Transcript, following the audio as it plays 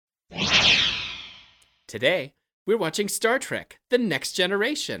Today, we're watching Star Trek: The Next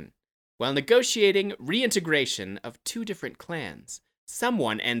Generation. While negotiating reintegration of two different clans,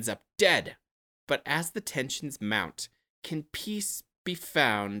 someone ends up dead. But as the tensions mount, can peace be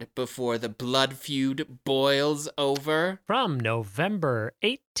found before the blood feud boils over? From November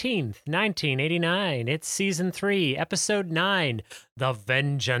 18th, 1989, it's Season 3, Episode 9, The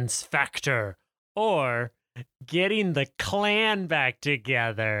Vengeance Factor, or Getting the Clan Back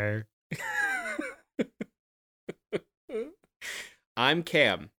Together. I'm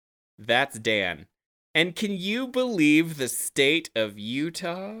Cam. That's Dan. And can you believe the state of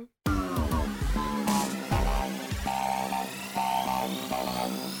Utah?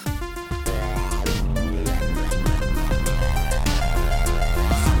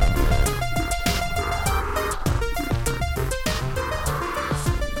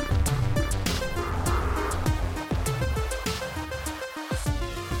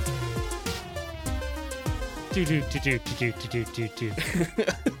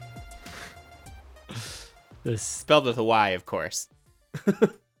 This Spelled with a Y, of course.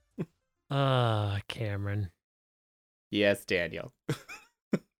 Cameron. Yes, Daniel.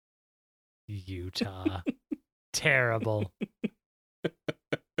 Utah. Terrible.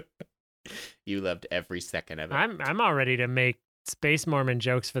 You loved every second of it. I'm all ready to make Space Mormon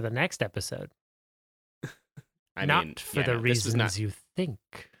jokes for the next episode. Not for the reasons you think.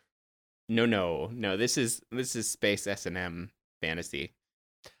 No. This is space S&M fantasy.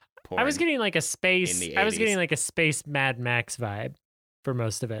 Porn I was getting like a space. in the I was 80s. getting like a space Mad Max vibe for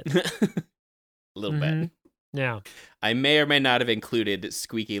most of it. A little bit. Yeah. I may or may not have included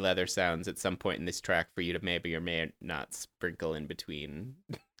squeaky leather sounds at some point in this track for you to maybe or may not sprinkle in between.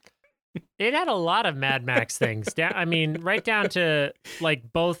 It had a lot of Mad Max things. Right down to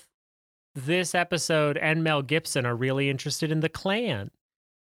like both this episode and Mel Gibson are really interested in the Klan.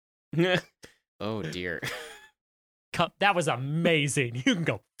 Oh dear. That was amazing. You can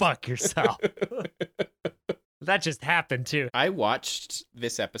go fuck yourself. That just happened too. I watched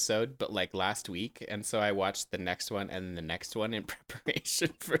this episode, but like last week, and so I watched the next one and the next one in preparation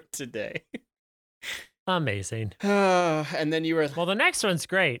for today. Amazing. And then you were Well, the next one's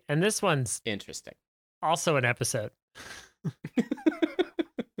great, and this one's interesting. also an episode.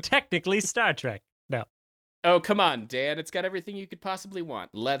 Technically Star Trek. No. Oh, come on, Dan. It's got everything you could possibly want.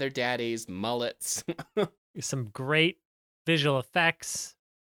 Leather daddies, mullets. Some great visual effects.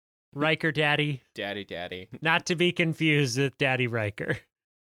 Riker Daddy. Daddy. Not to be confused with Daddy Riker.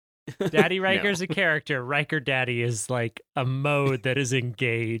 Daddy Riker's a character. Riker Daddy is like a mode that is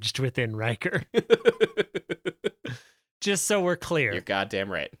engaged within Riker. Just so we're clear. You're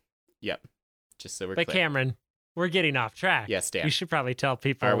goddamn right. Yep. Just so we're clear. But Cameron, we're getting off track. Yes, Dan. We should probably tell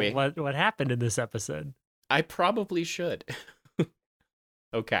people Are we? what happened in this episode. I probably should.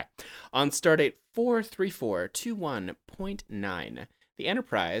 Okay. On stardate 43421.9, the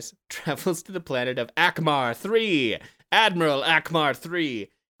Enterprise travels to the planet of Akmar 3. Admiral Akmar 3.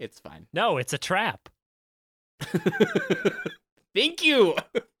 It's fine. No, it's a trap. Thank you.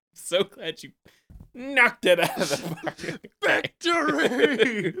 So glad you knocked it out of the park.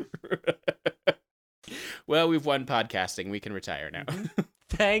 Victory! Well, we've won podcasting. We can retire now.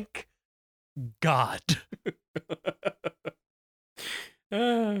 Thank God.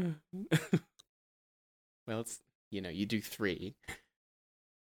 Well, it's, you do 3.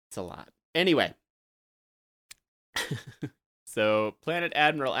 It's a lot. Anyway. So, Planet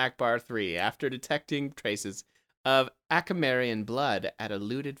Admiral Akbar 3, after detecting traces of Akamarian blood at a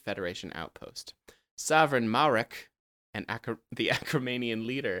looted Federation outpost, Sovereign Marek and the Acromanian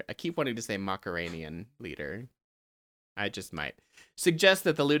leader, I keep wanting to say Macaranian leader, I just might, suggest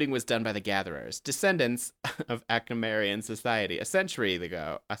that the looting was done by the Gatherers, descendants of Acromarian society a century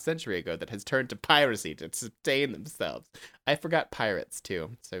ago that has turned to piracy to sustain themselves. I forgot pirates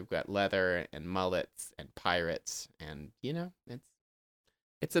too. So we've got leather and mullets and pirates, and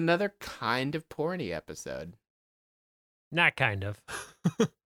it's another kind of porny episode. Not kind of.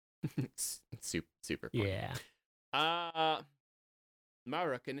 It's super porny. Yeah.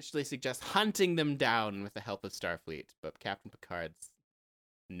 Maruk initially suggests hunting them down with the help of Starfleet, but Captain Picard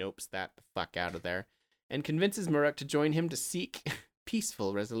nopes that the fuck out of there and convinces Maruk to join him to seek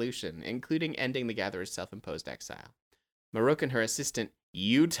peaceful resolution, including ending the Gatherer's self-imposed exile. Maruk and her assistant,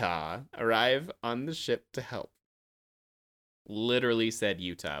 Utah, arrive on the ship to help. Literally said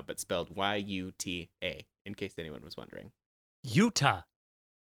Utah, but spelled Y-U-T-A, in case anyone was wondering. Utah.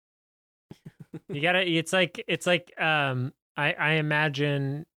 You gotta, it's like, I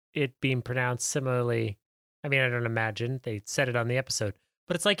imagine it being pronounced similarly. I mean, I don't imagine. They said it on the episode.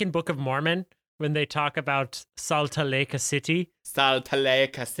 But it's like in Book of Mormon when they talk about Saltaleka City.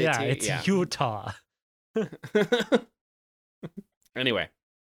 Saltaleka City. Yeah, it's Utah. Anyway,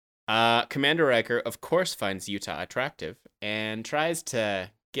 Commander Riker, of course, finds Utah attractive and tries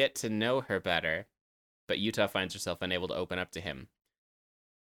to get to know her better, but Utah finds herself unable to open up to him.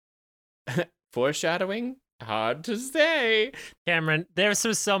 Foreshadowing? Hard to say. Cameron, there's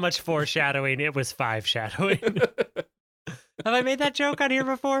so much foreshadowing. It was 5 shadowing. Have I made that joke on here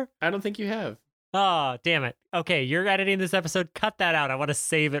before? I don't think you have. Oh, damn it. Okay, you're editing this episode. Cut that out. I want to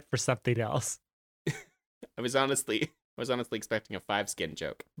save it for something else. I was honestly expecting a 5 skin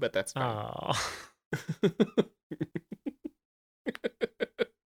joke, but that's fine. Oh.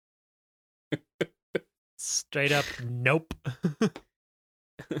 Straight up, nope.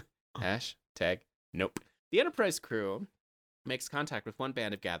 Hashtag nope. The Enterprise crew makes contact with one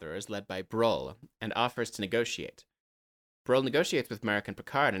band of gatherers led by Brull and offers to negotiate. Brull negotiates with Marek and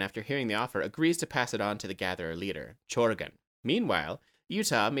Picard, and after hearing the offer, agrees to pass it on to the gatherer leader, Chorgan. Meanwhile,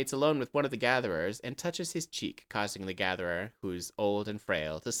 Utah meets alone with one of the gatherers and touches his cheek, causing the gatherer, who's old and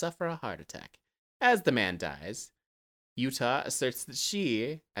frail, to suffer a heart attack. As the man dies, Utah asserts that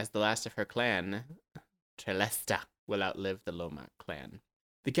she, as the last of her clan, Trelesta, will outlive the Lomac clan.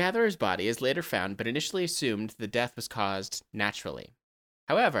 The gatherer's body is later found, but initially assumed the death was caused naturally.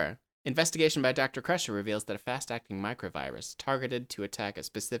 However, investigation by Dr. Crusher reveals that a fast-acting microvirus targeted to attack a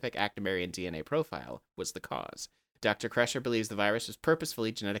specific Actimarian DNA profile was the cause. Dr. Crusher believes the virus was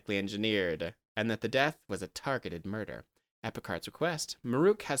purposefully genetically engineered, and that the death was a targeted murder. At Picard's request,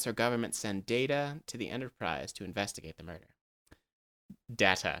 Maruk has her government send data to the Enterprise to investigate the murder.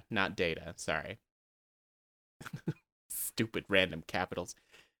 Data, not data, sorry. Stupid random capitals.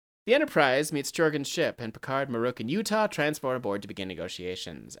 The Enterprise meets Jorgen's ship, and Picard, Maruk, and Utah transport aboard to begin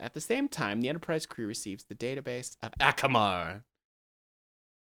negotiations. At the same time, the Enterprise crew receives the database of Akamar.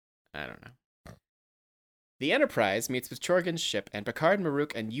 I don't know. The Enterprise meets with Jorgen's ship, and Picard,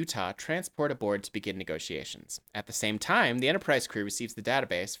 Maruk, and Utah transport aboard to begin negotiations. At the same time, the Enterprise crew receives the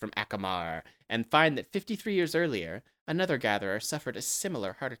database from Akamar and find that 53 years earlier, another gatherer suffered a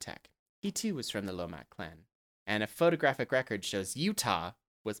similar heart attack. He too was from the Lomac clan, and a photographic record shows Utah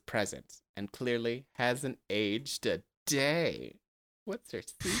was present and clearly hasn't aged a day. What's her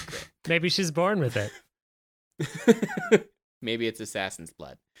secret? Maybe she's born with it. Maybe it's assassin's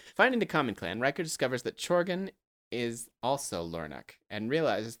blood. Finding the common clan, Riker discovers that Chorgan is also Lornak and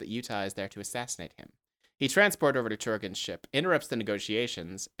realizes that Utah is there to assassinate him. He transports over to Chorgan's ship, interrupts the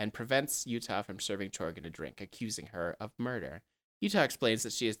negotiations, and prevents Utah from serving Chorgan a drink, accusing her of murder. Utah explains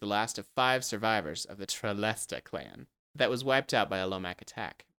that she is the last of 5 survivors of the Trelesta clan that was wiped out by a Lomac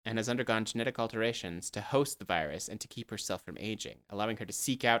attack, and has undergone genetic alterations to host the virus and to keep herself from aging, allowing her to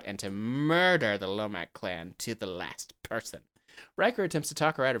seek out and to murder the Lomac clan to the last person. Riker attempts to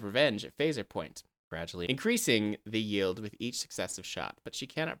talk her out of revenge at phaser point, gradually increasing the yield with each successive shot, but she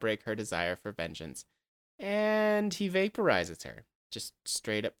cannot break her desire for vengeance, and he vaporizes her. Just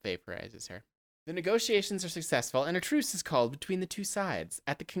straight up vaporizes her. The negotiations are successful, and a truce is called between the two sides.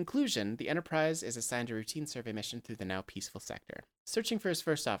 At the conclusion, the Enterprise is assigned a routine survey mission through the now peaceful sector. Searching for his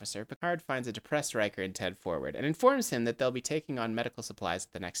first officer, Picard finds a depressed Riker in Ted Forward and informs him that they'll be taking on medical supplies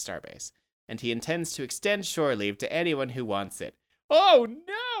at the next starbase, and he intends to extend shore leave to anyone who wants it. Oh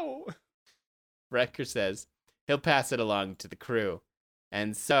no! Riker says he'll pass it along to the crew.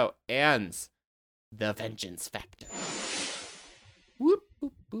 And so ends the Vengeance Factor. Whoop,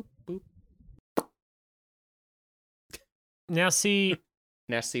 boop, boop, boop. Now see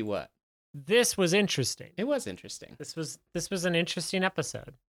what? This was interesting. It was interesting. This was an interesting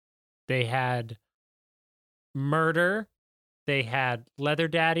episode. They had murder, they had leather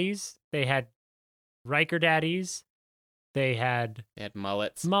daddies, they had Riker daddies, they had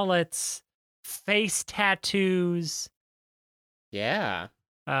mullets, face tattoos. Yeah.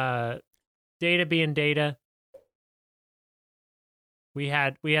 Data being Data. We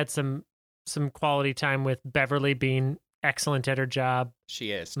had some quality time with Beverly being excellent at her job.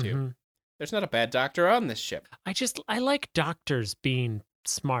 She is too. Mm-hmm. There's not a bad doctor on this ship. I like doctors being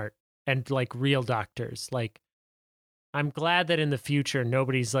smart and like real doctors. Like, I'm glad that in the future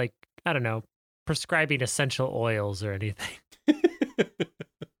nobody's like, I don't know, prescribing essential oils or anything.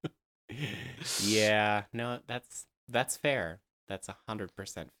 Yeah, no, that's fair. That's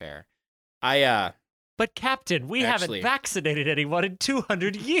 100% fair. But Captain, we haven't vaccinated anyone in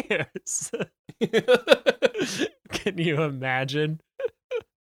 200 years. Can you imagine?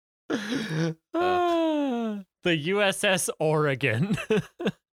 The USS Oregon.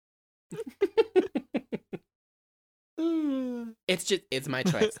 It's my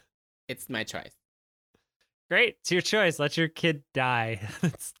choice. It's my choice. Great. It's your choice. Let your kid die.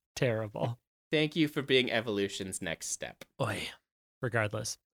 That's terrible. Thank you for being evolution's next step. Oy.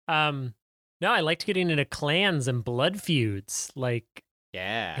 Regardless. No, I liked getting into clans and blood feuds. Like,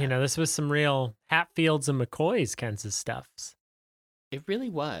 Yeah. this was some real Hatfields and McCoys kinds of stuffs. It really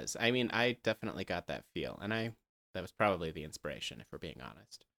was. I mean, I definitely got that feel, and that was probably the inspiration, if we're being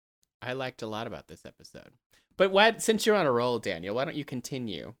honest. I liked a lot about this episode. But since you're on a roll, Daniel, why don't you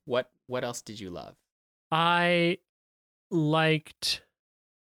continue? What else did you love? I liked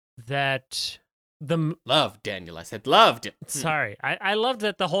that Love, Daniel. I said loved. Sorry. I loved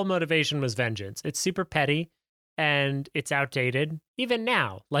that the whole motivation was vengeance. It's super petty and it's outdated. Even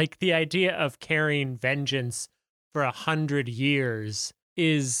now, like the idea of carrying vengeance for 100 years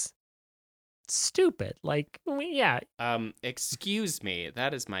is stupid. Like, yeah. Excuse me.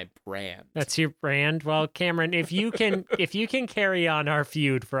 That is my brand. That's your brand. Well, Cameron, if you can carry on our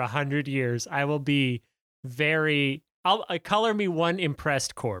feud for 100 years, I will be very. I'll color me one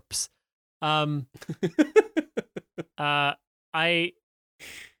impressed corpse. I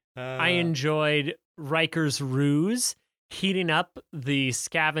enjoyed Riker's ruse, heating up the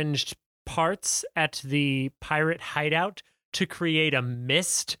scavenged parts at the pirate hideout to create a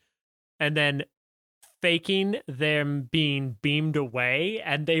mist, and then faking them being beamed away,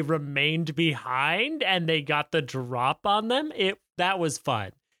 and they remained behind, and they got the drop on them. That was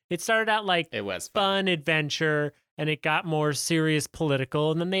fun. It started out like it was fun adventure, and it got more serious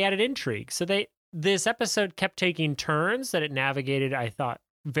political, and then they added intrigue. So this episode kept taking turns that it navigated, I thought,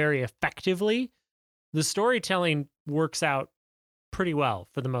 very effectively. The storytelling works out pretty well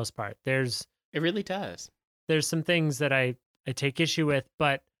for the most part. It really does. There's some things that I take issue with,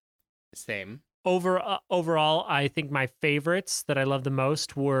 but same. Overall, I think my favorites that I love the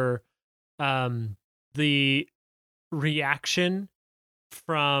most were the reaction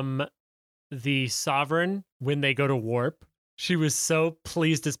from the Sovereign when they go to warp. She was so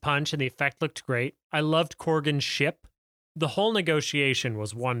pleased as punch, and the effect looked great. I loved Corgan's ship. The whole negotiation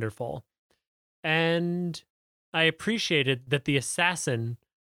was wonderful. And I appreciated that the assassin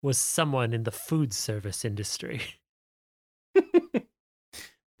was someone in the food service industry.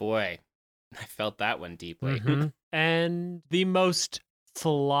 Boy, I felt that one deeply. Mm-hmm. And the most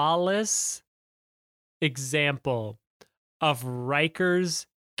flawless example of Riker's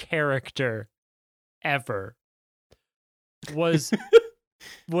character ever was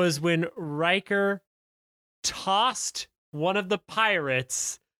when Riker tossed one of the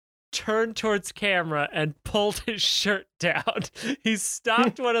pirates, turned towards camera, and pulled his shirt down. He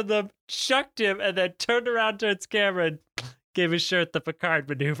stopped one of them, chucked him, and then turned around towards camera and gave his shirt the Picard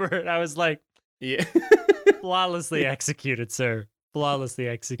maneuver. And I was like, yeah. Flawlessly executed, sir. Flawlessly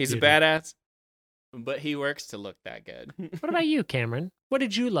executed. He's a badass, but he works to look that good. What about you, Cameron? What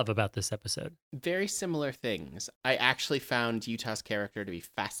did you love about this episode? Very similar things. I actually found Utah's character to be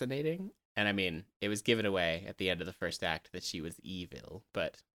fascinating. And I mean, it was given away at the end of the first act that she was evil.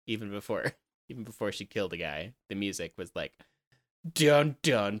 But even before she killed a guy, the music was like, dun,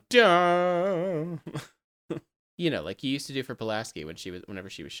 dun, dun. Like you used to do for Pulaski whenever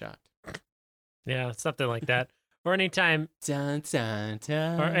she was shocked. Yeah, something like that. Or anytime dun, dun,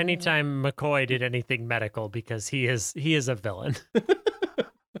 dun. Or anytime McCoy did anything medical, because he is a villain.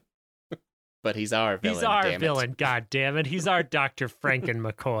 But he's our villain. He's our villain, god damn it. He's our Dr. Franken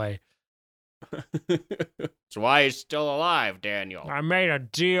McCoy. That's why he's still alive, Daniel. I made a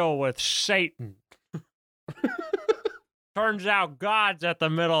deal with Satan. Turns out God's at the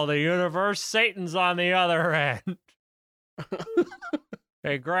middle of the universe, Satan's on the other end.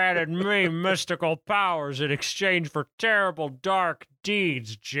 They granted me mystical powers in exchange for terrible dark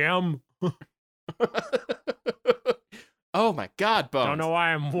deeds, Jim. Oh my God, Bones. Don't know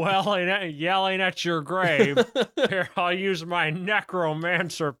why I'm yelling at your grave. Here, I'll use my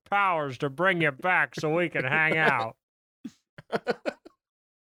necromancer powers to bring you back so we can hang out.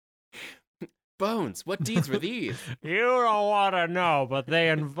 Bones, what deeds were these? You don't want to know, but they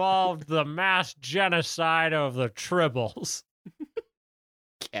involved the mass genocide of the Tribbles.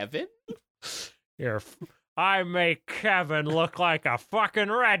 Kevin? Here, I make Kevin look like a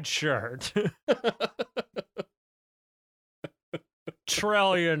fucking red shirt.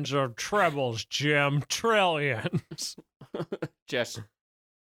 Trillions of Tribbles, Jim. Trillions. Just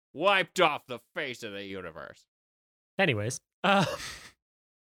wiped off the face of the universe. Anyways, that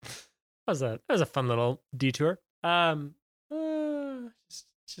was a fun little detour.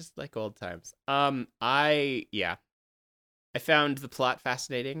 Just like old times. I found the plot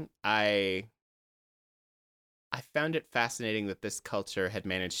fascinating. I found it fascinating that this culture had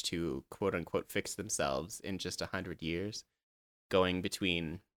managed to quote unquote fix themselves in just 100 years, going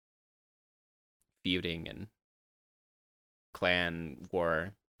between feuding and clan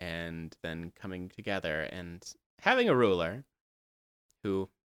war and then coming together and having a ruler who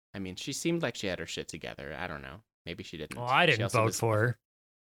I mean, she seemed like she had her shit together. I don't know. Maybe she didn't. Well, I She didn't also vote was- for her.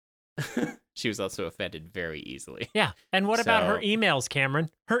 She was also offended very easily. Yeah. And what about her So- emails,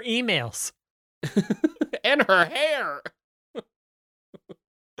 Cameron? Her emails. And her hair.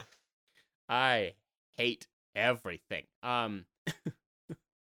 I hate everything.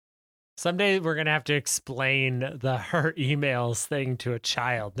 Someday we're going to have to explain the her emails thing to a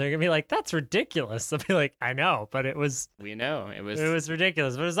child. They're going to be like, that's ridiculous. They'll be like, I know, but it was it was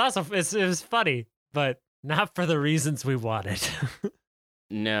ridiculous. But it was also, it was funny, but not for the reasons we wanted.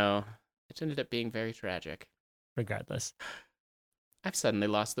 no. It ended up being very tragic. Regardless. I've suddenly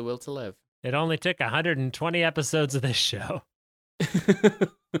lost the will to live. It only took 120 episodes of this show.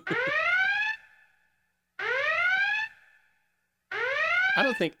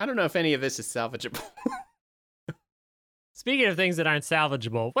 I don't know if any of this is salvageable. Speaking of things that aren't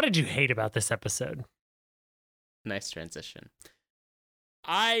salvageable, what did you hate about this episode? Nice transition.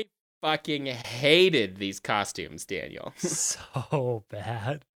 I fucking hated these costumes, Daniel. So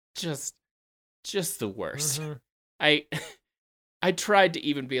bad. Just the worst. Mhm. I tried to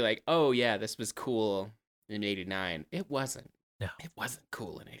even be like, oh yeah, this was cool in 89. It wasn't. No. It wasn't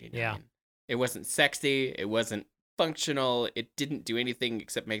cool in 89. Yeah. It wasn't sexy. It wasn't functional. It didn't do anything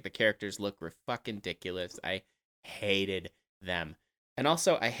except make the characters look fucking ridiculous. I hated them. And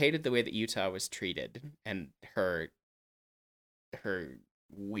also I hated the way that Utah was treated and her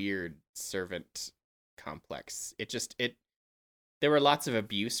weird servant complex. There were lots of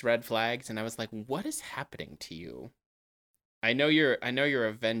abuse red flags, and I was like, what is happening to you? I know you're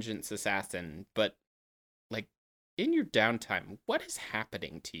a vengeance assassin, but like in your downtime, what is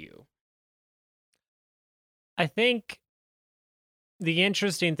happening to you? I think the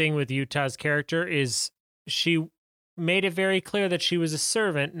interesting thing with Utah's character is she made it very clear that she was a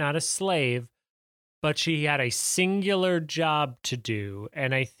servant, not a slave, but she had a singular job to do.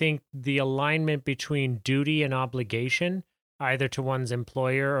 And I think the alignment between duty and obligation, either to one's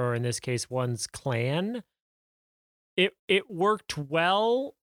employer or in this case, one's clan, it worked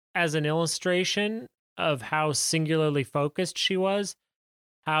well as an illustration of how singularly focused she was.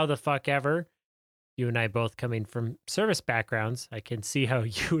 How the fuck ever. You and I both coming from service backgrounds, I can see how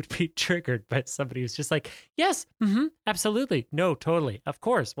you would be triggered by somebody who's just like, yes, absolutely. No, totally. Of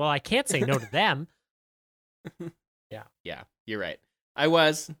course. Well, I can't say no to them. Yeah, you're right. I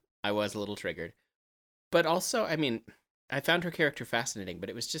was a little triggered. But also, I mean, I found her character fascinating, but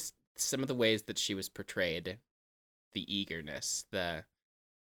it was just some of the ways that she was portrayed, the eagerness,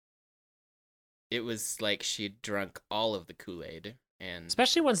 it was like she'd drunk all of the Kool-Aid. And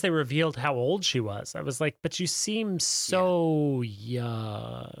Especially once they revealed how old she was. I was like, but you seem so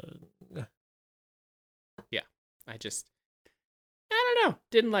young. Yeah, I don't know.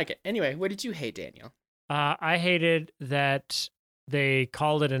 Didn't like it. Anyway, what did you hate, Daniel? I hated that they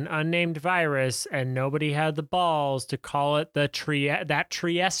called it an unnamed virus and nobody had the balls to call it that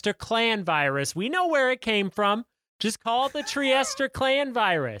Trieste clan virus. We know where it came from. Just call it the Trieste clan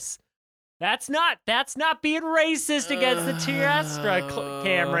virus. That's not being racist against the Trieste,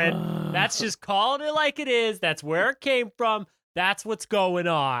 Cameron. That's just calling it like it is. That's where it came from. That's what's going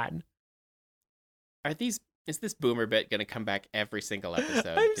on. Is this boomer bit going to come back every single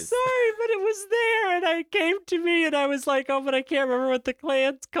episode? I'm sorry, but it was there, and it came to me, and I was like, oh, but I can't remember what the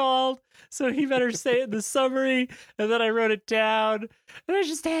clan's called, so he better say it in the summary, and then I wrote it down, and I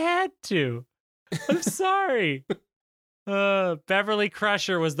just had to. I'm sorry. Beverly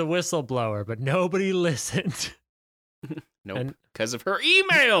Crusher was the whistleblower, but nobody listened. Nope, because of her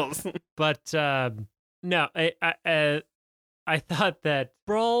emails. But no, I thought that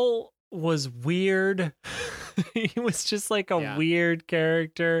Broll was weird. He was just like a weird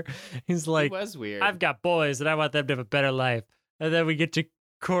character. He's like, he was weird. I've got boys and I want them to have a better life. And then we get to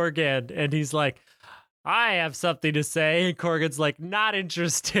Corgan and he's like, I have something to say. And Corgan's like, not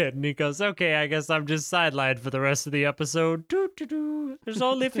interested. And he goes, okay, I guess I'm just sidelined for the rest of the episode. There's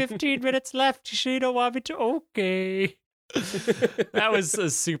only 15 minutes left. You sure you don't want me to? Okay. That was a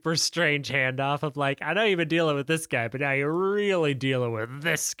super strange handoff of like, I know you've been dealing with this guy, but now you're really dealing with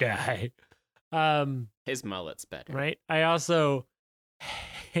this guy. His mullet's better. Right? I also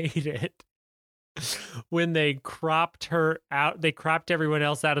hate it when they cropped her out. They cropped everyone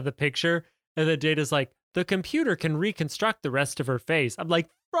else out of the picture. And then Data's like, the computer can reconstruct the rest of her face. I'm like,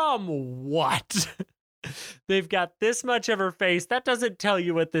 from what? They've got this much of her face. That doesn't tell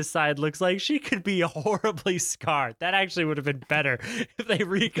you what this side looks like. She could be horribly scarred. That actually would have been better if they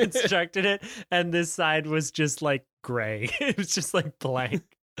reconstructed it and this side was just like gray. It was just like blank.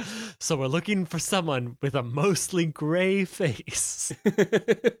 So we're looking for someone with a mostly gray face.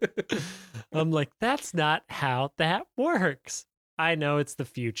 I'm like, that's not how that works. I know it's the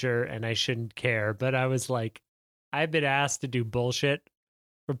future and I shouldn't care, but I was like, I've been asked to do bullshit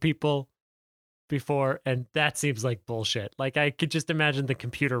for people before, and that seems like bullshit. Like, I could just imagine the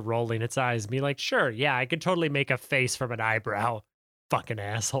computer rolling its eyes and be like, sure, yeah, I could totally make a face from an eyebrow. Fucking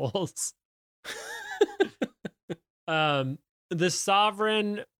assholes. The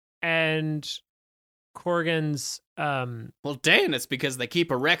Sovereign and Corgan's Well, Dan, it's because they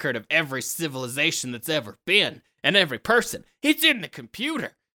keep a record of every civilization that's ever been, and every person. It's in the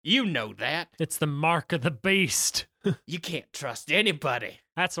computer. You know that. it's the mark of the beast. You can't trust anybody.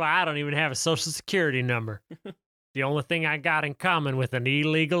 That's why I don't even have a social security number. The only thing I got in common with an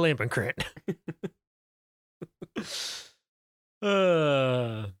illegal immigrant.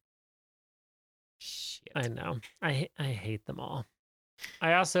 Shit. I know. I hate them all.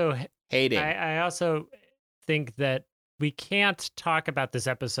 I also Hating. I also think that we can't talk about this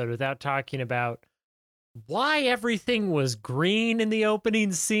episode without talking about why everything was green in the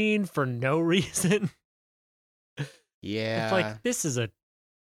opening scene for no reason. Yeah. It's like, this is a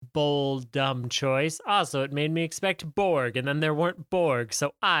bold, dumb choice. Also, it made me expect Borg, and then there weren't Borg,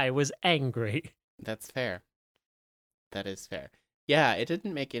 so I was angry. That's fair. That is fair. Yeah, it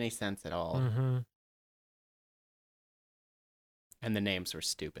didn't make any sense at all. Mm-hmm. And the names were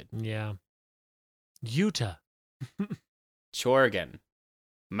stupid. Yeah. Utah. Chorgan.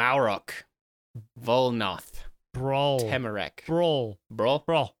 Maurok. Volnoth. Brol. Temerek. Brol. Bro?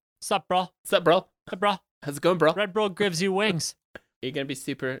 Bro. Sup, bro? What's up, bro? Hey, bro. How's it going, bro? Red Bull gives you wings. Are you gonna be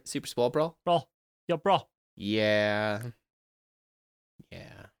super swole, bro? Bro. Yo, bro. Yeah.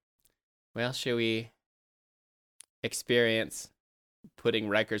 Yeah. Well, should we experience putting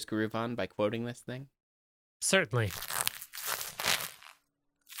Riker's groove on by quoting this thing? Certainly.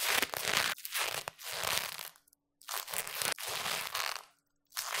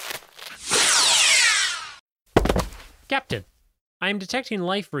 Captain, I am detecting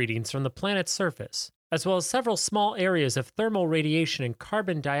life readings from the planet's surface, as well as several small areas of thermal radiation and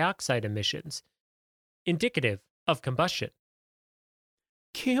carbon dioxide emissions, indicative of combustion.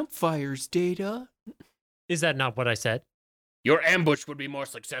 Campfires data. Is that not what I said? Your ambush would be more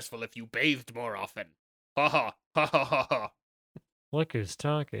successful if you bathed more often. Ha ha ha ha ha ha. Look who's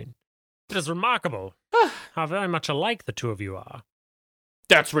talking. It is remarkable how very much alike the two of you are.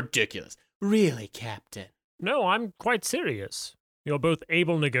 That's ridiculous. Really, Captain? No, I'm quite serious. You're both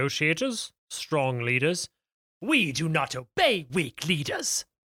able negotiators, strong leaders. We do not obey weak leaders.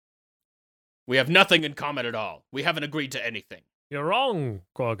 We have nothing in common at all. We haven't agreed to anything. You're wrong,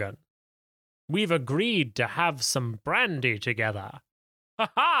 Gorgon. We've agreed to have some brandy together.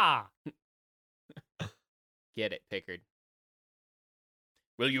 Ha ha! Get it, Pickard.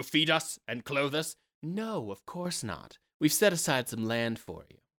 Will you feed us and clothe us? No, of course not. We've set aside some land for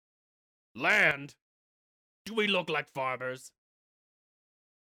you. Land? Do we look like farmers?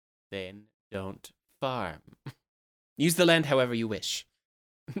 Then don't farm. Use the land however you wish.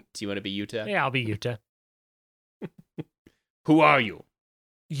 Do you want to be Utah? Yeah, I'll be Utah. Who are you?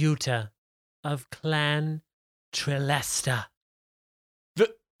 Utah of Clan Trelesta.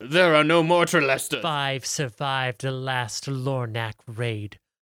 There are no more Trelestas. 5 survived the last Lornak raid.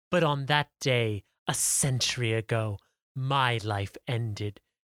 But on that day, a century ago, my life ended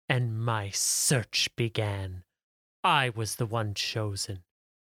and my search began. I was the one chosen.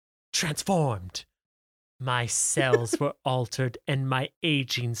 Transformed. My cells were altered and my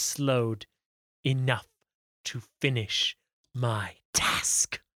aging slowed enough to finish my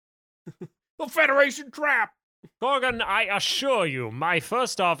task. A Federation trap! Gorgon, I assure you, my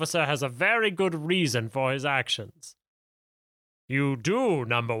first officer has a very good reason for his actions. You do,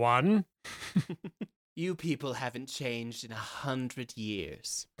 number one. You people haven't changed in 100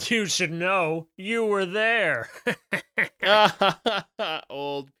 years. You should know. You were there.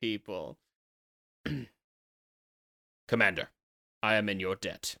 Old people. Commander, I am in your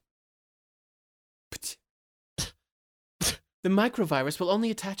debt. The microvirus will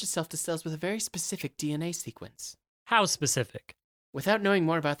only attach itself to cells with a very specific DNA sequence. How specific? Without knowing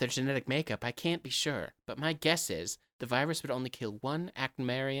more about their genetic makeup, I can't be sure, but my guess is the virus would only kill one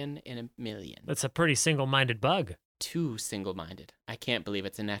Acmarian in a million. That's a pretty single-minded bug. Too single-minded. I can't believe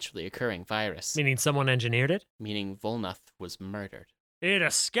it's a naturally occurring virus. Meaning someone engineered it? Meaning Volnoth was murdered. It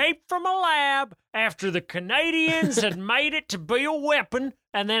escaped from a lab after the Canadians had made it to be a weapon,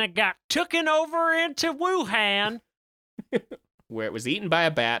 and then it got taken over into Wuhan. Where it was eaten by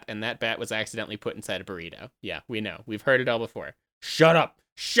a bat, and that bat was accidentally put inside a burrito. Yeah, we know. We've heard it all before. Shut up!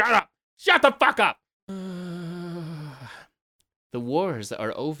 Shut up! Shut the fuck up! The wars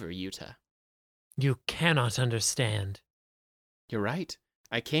are over, Utah. You cannot understand. You're right.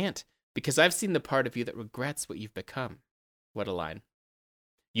 I can't, because I've seen the part of you that regrets what you've become. What a line.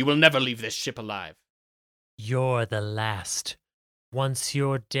 You will never leave this ship alive. You're the last. Once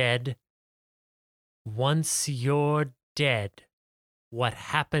you're dead, what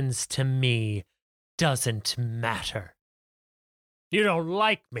happens to me doesn't matter. You don't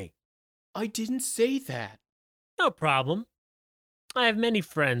like me. I didn't say that. No problem. I have many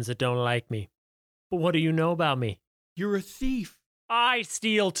friends that don't like me. But what do you know about me? You're a thief. I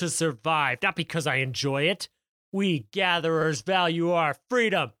steal to survive, not because I enjoy it. We gatherers value our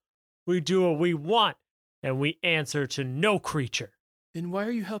freedom. We do what we want, and we answer to no creature. Then why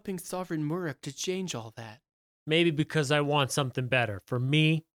are you helping Sovereign Murek to change all that? Maybe because I want something better for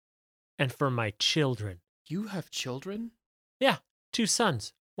me and for my children. You have children? Yeah, 2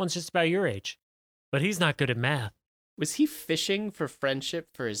 sons. One's just about your age. But he's not good at math. Was he fishing for friendship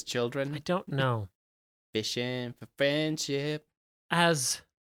for his children? I don't know. Fishing for friendship. As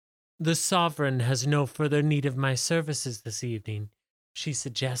the Sovereign has no further need of my services this evening, she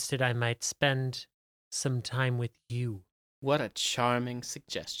suggested I might spend some time with you. What a charming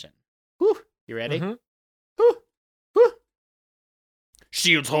suggestion. Whew. You ready? Mm-hmm. Whew. Whew.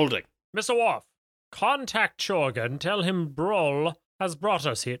 Shields holding. Mr. Worf, contact Chorga and tell him Broll has brought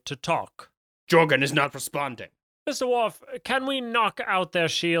us here to talk. Jorgen is not responding. Mr. Worf, can we knock out their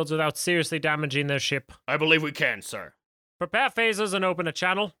shields without seriously damaging their ship? I believe we can, sir. Prepare phasers and open a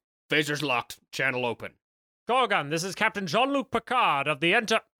channel. Phasers locked. Channel open. Gorgon, this is Captain Jean-Luc Picard of the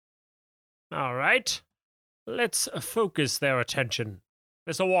All right. Let's focus their attention.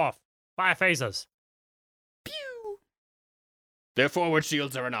 Mr. Worf, fire phasers. Pew! Their forward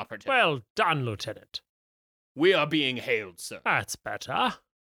shields are inoperative. Well done, Lieutenant. We are being hailed, sir. That's better.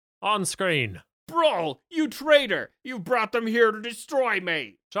 On screen. Brawl, you traitor! You brought them here to destroy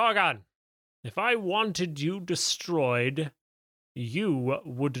me! Jargon, if I wanted you destroyed, you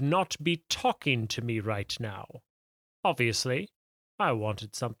would not be talking to me right now. Obviously, I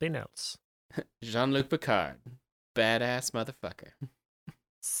wanted something else. Jean-Luc Picard. Badass motherfucker.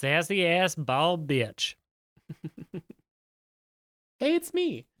 Sassy ass bald bitch. Hey, it's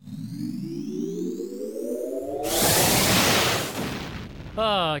me.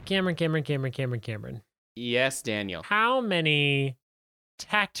 Oh, Cameron. Yes, Daniel. How many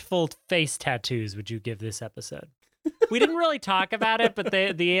tactful face tattoos would you give this episode? We didn't really talk about it, but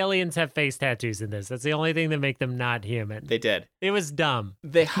the aliens have face tattoos in this. That's the only thing that make them not human. They did. It was dumb.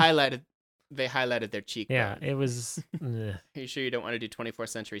 They highlighted their cheekbone. Yeah, it was. Are you sure you don't want to do 24th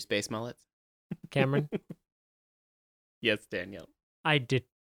century space mullets? Cameron? Yes, Daniel. I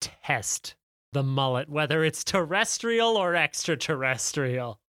detest the mullet, whether it's terrestrial or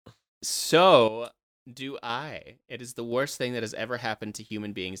extraterrestrial. So do I. It is the worst thing that has ever happened to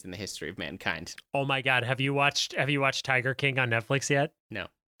human beings in the history of mankind. Oh my God, have you watched Tiger King on Netflix yet? No.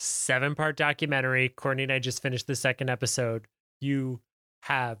 7-part documentary. Courtney and I just finished the 2nd episode. You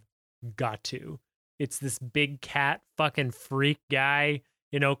have got to. It's this big cat fucking freak guy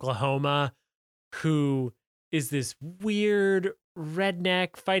in Oklahoma who is this weird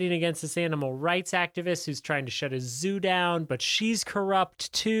redneck fighting against this animal rights activist who's trying to shut his zoo down, but she's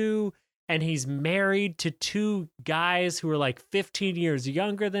corrupt too. And he's married to 2 guys who are like 15 years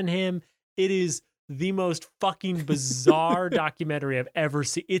younger than him. It is the most fucking bizarre documentary I've ever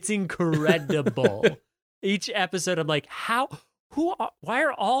seen. It's incredible. Each episode, I'm like, why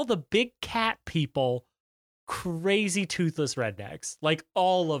are all the big cat people crazy toothless rednecks? Like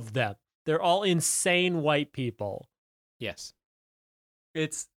all of them. They're all insane white people. Yes.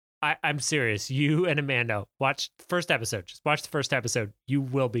 I'm serious. You and Amanda, watch the first episode. Just watch the first episode. You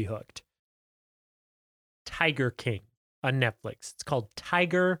will be hooked. Tiger King on Netflix. It's called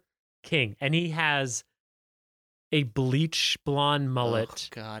Tiger King. And he has a bleach blonde mullet.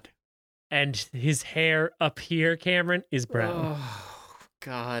 Oh, God. And his hair up here, Cameron, is brown. Oh,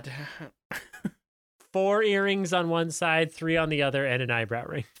 God. 4 earrings on one side, 3 on the other, and an eyebrow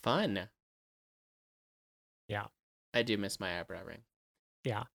ring. Fun. Yeah. I do miss my eyebrow ring.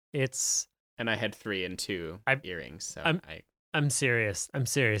 Yeah. It's... And I had 3 and 2 earrings, so I'm serious. I'm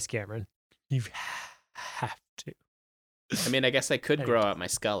serious, Cameron. You have to. I mean, I guess I could grow out my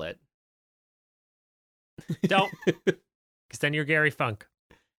skullet. Don't. Because then you're Gary Funk.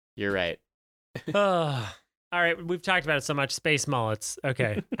 You're right. All right, we've talked about it so much. Space mullets.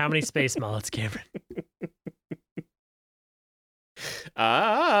 Okay, how many space mullets, Cameron?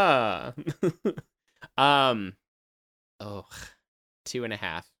 Ah. 2.5.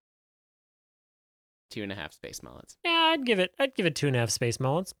 2.5 space mullets. Yeah, I'd give it 2.5 space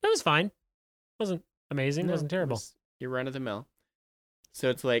mullets. It was fine. Wasn't amazing. No, wasn't terrible. You're run of the mill. So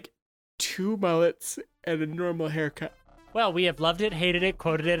it's like 2 mullets and a normal haircut. Well, we have loved it, hated it,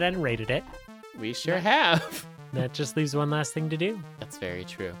 quoted it, and rated it. We sure have. That just leaves one last thing to do. That's very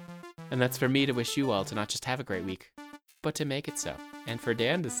true. And that's for me to wish you all to not just have a great week, but to make it so. And for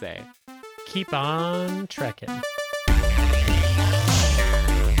Dan to say, keep on trekking.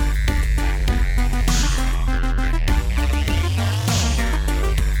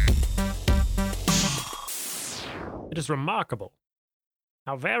 It is remarkable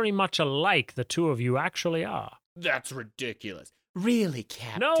how very much alike the two of you actually are. that's ridiculous. Really,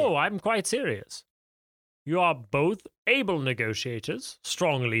 Captain? No, I'm quite serious. You are both able negotiators,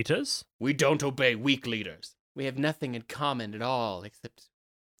 strong leaders. We don't obey weak leaders. We have nothing in common at all, except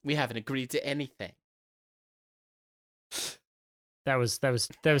we haven't agreed to anything. That was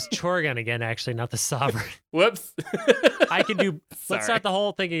Chorgan again, actually, not the Sovereign. Whoops. I can do. Sorry. Let's start the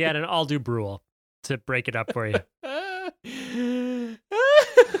whole thing again, and I'll do Brule to break it up for you. Are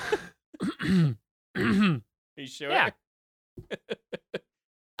you sure? Yeah.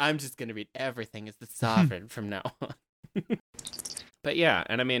 I'm just gonna read everything as the Sovereign from now on. But yeah,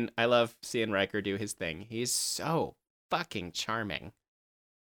 and I mean, I love seeing Riker do his thing. He's so fucking charming.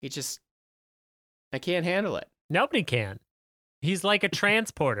 I can't handle it. Nobody can. He's like a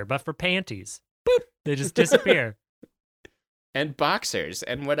transporter, but for panties. Boop. They just disappear. And boxers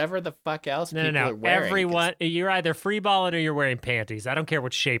and whatever the fuck else people No. are wearing. Everyone, you're either freeballing or you're wearing panties. I don't care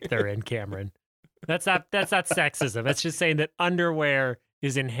what shape they're in, Cameron. That's not sexism. It's just saying that underwear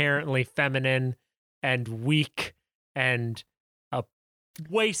is inherently feminine and weak and a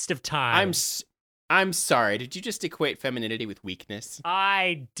waste of time. I'm sorry. Did you just equate femininity with weakness?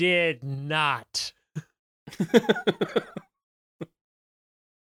 I did not.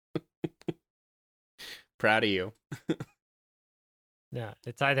 Proud of you. No,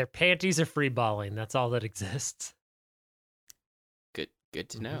 it's either panties or freeballing. That's all that exists. Good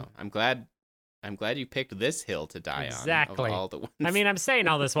to know. I'm glad you picked this hill to die Exactly. on. Of all the ones. I mean, I'm saying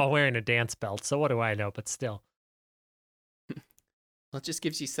all this while wearing a dance belt, so what do I know? But still. Well, it just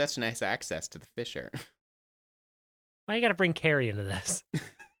gives you such nice access to the Fisher. Why you gotta bring Carrie into this?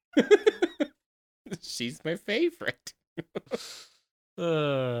 She's my favorite.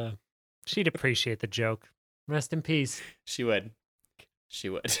 She'd appreciate the joke. Rest in peace. She would.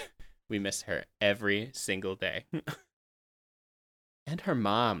 We miss her every single day. And her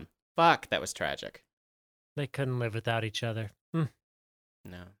mom. Fuck, that was tragic. They couldn't live without each other. No,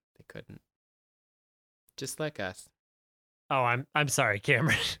 they couldn't. Just like us. Oh, I'm sorry,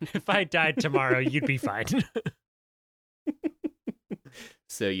 Cameron. If I died tomorrow, you'd be fine.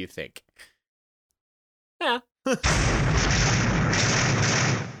 So you think. Yeah.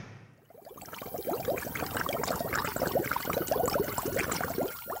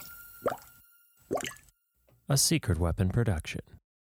 A Secret Weapon production.